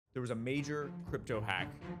there was a major crypto hack,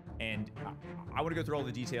 and I want to go through all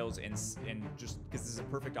the details and just because this is a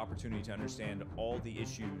perfect opportunity to understand all the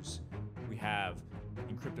issues we have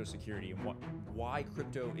in crypto security and why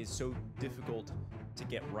crypto is so difficult to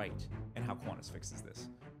get right and how Quantus fixes this.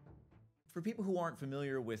 For people who aren't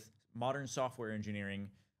familiar with modern software engineering,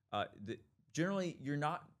 generally you're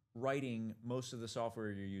not writing most of the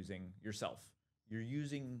software you're using yourself. You're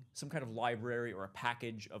using some kind of library or a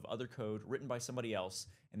package of other code written by somebody else,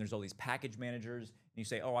 and there's all these package managers, and you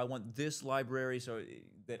say, oh, I want this library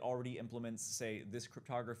that already implements, say, this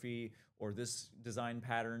cryptography or this design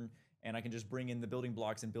pattern, and I can just bring in the building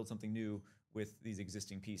blocks and build something new with these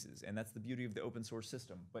existing pieces. And that's the beauty of the open source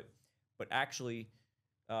system. But actually,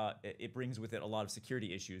 it brings with it a lot of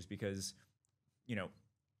security issues because,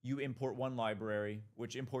 you import one library,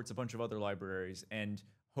 which imports a bunch of other libraries, and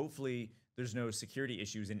hopefully there's no security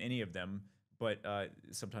issues in any of them, but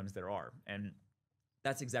sometimes there are. And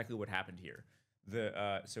that's exactly what happened here.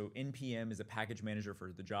 So NPM is a package manager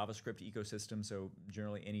for the JavaScript ecosystem. So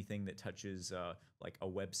generally anything that touches like a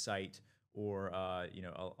website or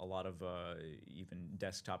a lot of even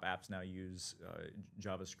desktop apps now use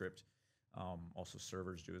JavaScript. Also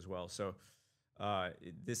servers do as well. So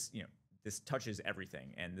this touches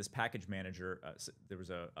everything. And this package manager, there was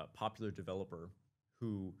a popular developer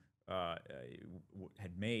who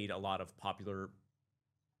had made a lot of popular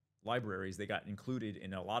libraries. They got included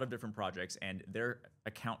in a lot of different projects, and their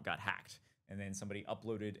account got hacked. And then somebody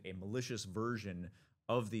uploaded a malicious version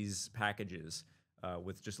of these packages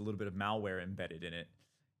with just a little bit of malware embedded in it.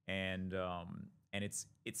 And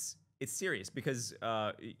it's serious because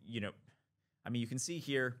you can see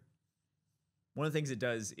here one of the things it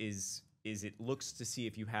does is it looks to see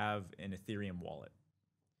if you have an Ethereum wallet.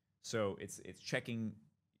 So it's checking,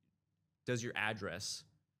 does your address,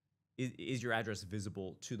 is your address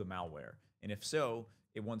visible to the malware? And if so,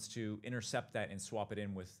 it wants to intercept that and swap it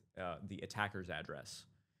in with the attacker's address.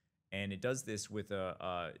 And it does this with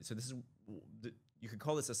so this is, you could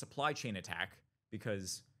call this a supply chain attack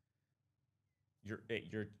because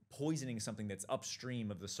you're poisoning something that's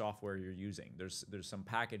upstream of the software you're using. There's some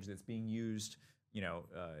package that's being used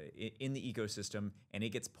in the ecosystem, and it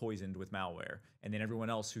gets poisoned with malware. And then everyone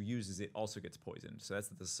else who uses it also gets poisoned. So that's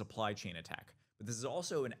the supply chain attack. But this is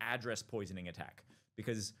also an address poisoning attack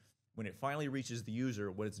because when it finally reaches the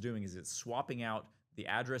user, what it's doing is it's swapping out the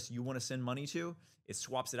address you want to send money to. It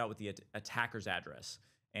swaps it out with the attacker's address.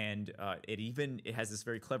 And it has this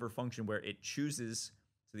very clever function where it chooses,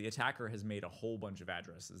 so the attacker has made a whole bunch of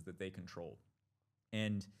addresses that they control.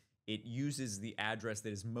 And it uses the address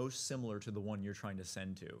that is most similar to the one you're trying to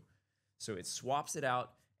send to. So it swaps it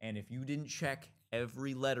out, and if you didn't check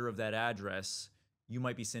every letter of that address, you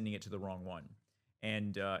might be sending it to the wrong one.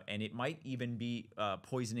 And it might even be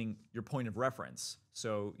poisoning your point of reference.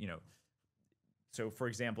 So, so for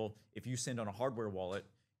example, if you send on a hardware wallet,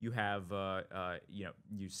 you have,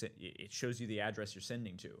 it shows you the address you're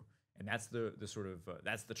sending to. And that's the sort of,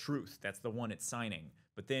 that's the truth. That's the one it's signing.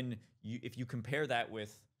 But then if you compare that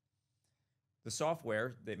with the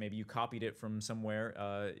software that maybe you copied it from somewhere,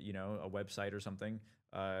 a website or something,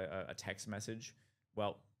 a text message,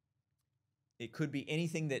 well, it could be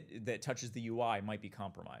anything that touches the UI might be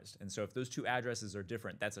compromised. And so if those two addresses are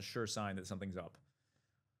different, that's a sure sign that something's up.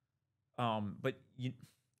 But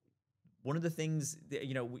one of the things that,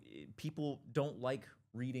 people don't like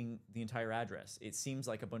reading the entire address. It seems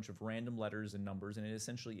like a bunch of random letters and numbers, and it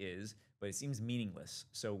essentially is, but it seems meaningless.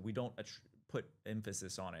 So we don't put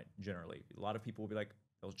emphasis on it generally. A lot of people will be like,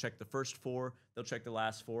 they'll check the first four, they'll check the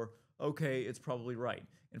last four. Okay, it's probably right.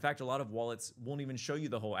 In fact, a lot of wallets won't even show you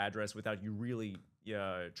the whole address without you really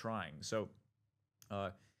trying. So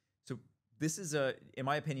this is in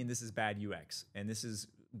my opinion, this is bad UX, and this is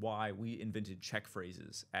why we invented check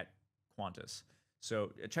phrases at Quantus.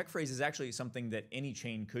 So a check phrase is actually something that any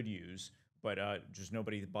chain could use, but just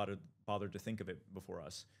nobody bothered to think of it before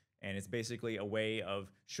us. And it's basically a way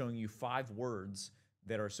of showing you 5 words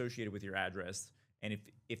that are associated with your address. And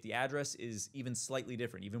if the address is even slightly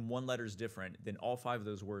different, even one letter is different, then all 5 of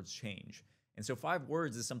those words change. And so 5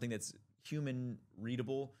 words is something that's human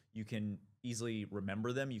readable. You can easily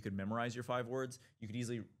remember them. You could memorize your 5 words. You could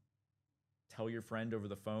easily tell your friend over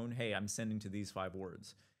the phone, hey, I'm sending to these 5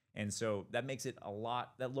 words. And so that makes it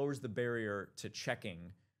that lowers the barrier to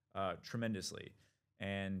checking tremendously.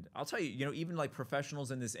 And I'll tell you, even like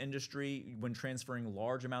professionals in this industry, when transferring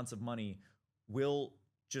large amounts of money, will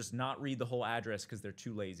just not read the whole address because they're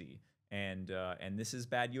too lazy. And this is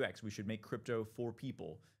bad UX. We should make crypto for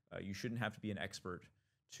people. You shouldn't have to be an expert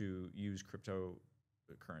to use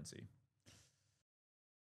cryptocurrency.